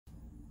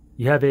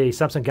You have a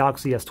Samsung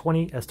Galaxy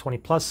S20,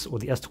 S20 Plus, or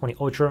the S20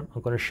 Ultra.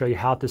 I'm going to show you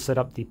how to set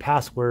up the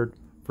password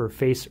for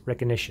face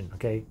recognition,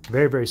 okay?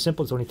 Very, very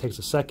simple. It only takes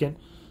a second.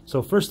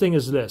 So first thing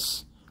is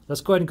this.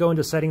 Let's go ahead and go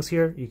into settings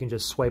here. You can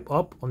just swipe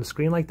up on the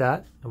screen like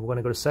that. And we're going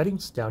to go to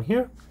settings down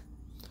here.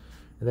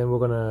 And then we're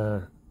going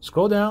to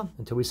scroll down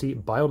until we see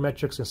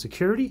biometrics and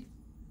security.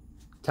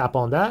 Tap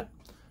on that.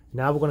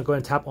 Now we're going to go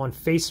ahead and tap on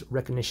face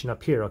recognition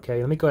up here, okay?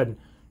 Let me go ahead and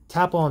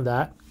tap on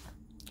that.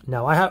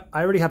 Now I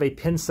already have a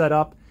PIN set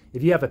up.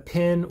 If you have a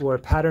PIN or a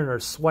pattern or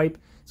a swipe,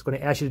 it's going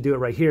to ask you to do it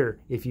right here.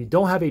 If you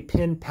don't have a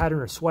PIN,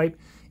 pattern, or swipe,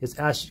 it's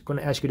going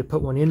to ask you to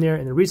put one in there.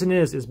 And the reason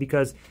is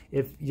because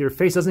if your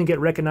face doesn't get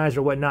recognized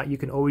or whatnot, you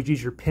can always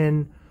use your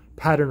PIN,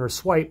 pattern, or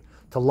swipe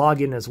to log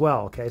in as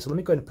well. Okay, so let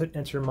me go ahead and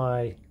enter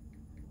my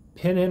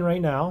PIN in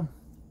right now.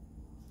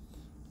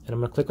 And I'm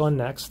going to click on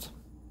next.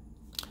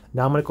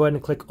 Now I'm going to go ahead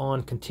and click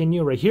on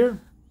continue right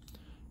here.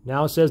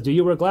 Now it says, do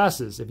you wear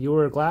glasses? If you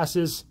wear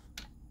glasses,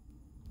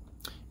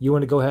 you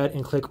want to go ahead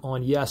and click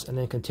on yes and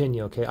then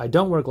continue, okay? I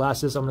don't wear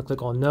glasses, I'm going to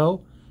click on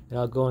no, and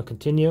I'll go and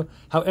continue.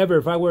 However,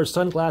 if I wear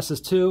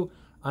sunglasses too,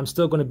 I'm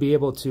still going to be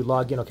able to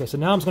log in, okay? So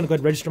now I'm just going to go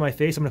ahead and register my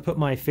face. I'm going to put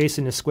my face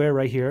in the square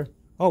right here.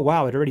 Oh,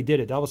 wow, it already did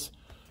it. That was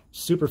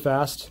super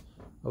fast,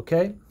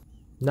 okay?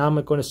 Now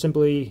I'm going to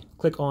simply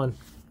click on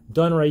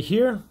done right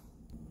here,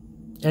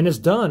 and it's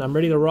done. I'm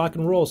ready to rock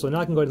and roll. So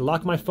now I can go ahead and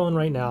lock my phone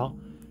right now.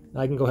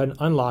 I can go ahead and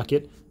unlock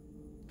it.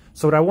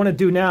 So what I want to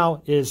do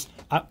now is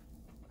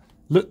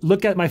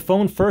look at my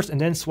phone first and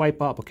then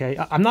swipe up, okay?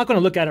 I'm not going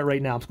to look at it right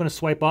now. I'm just going to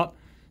swipe up.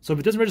 So if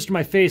it doesn't register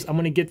my face, I'm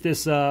going to get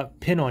this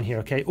pin on here,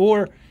 okay?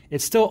 Or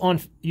it's still on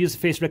use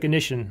face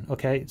recognition,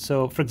 okay?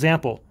 So for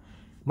example,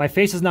 my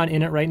face is not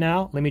in it right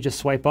now. Let me just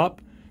swipe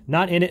up.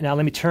 Not in it. Now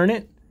let me turn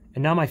it.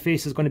 And now my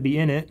face is going to be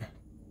in it.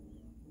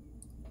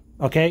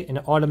 Okay, and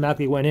it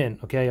automatically went in,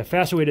 okay? A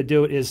faster way to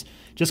do it is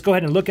just go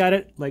ahead and look at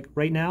it like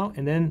right now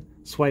and then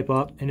swipe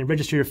up and then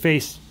register your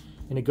face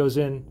and it goes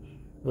in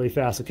really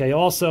fast, okay?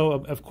 Also,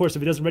 of course,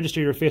 if it doesn't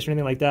register your face or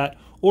anything like that,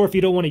 or if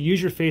you don't want to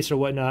use your face or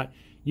whatnot,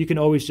 you can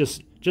always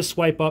just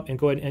swipe up and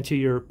go ahead and enter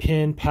your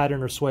PIN,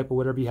 pattern, or swipe or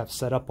whatever you have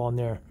set up on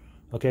there.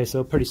 Okay,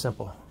 so pretty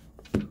simple.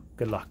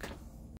 Good luck.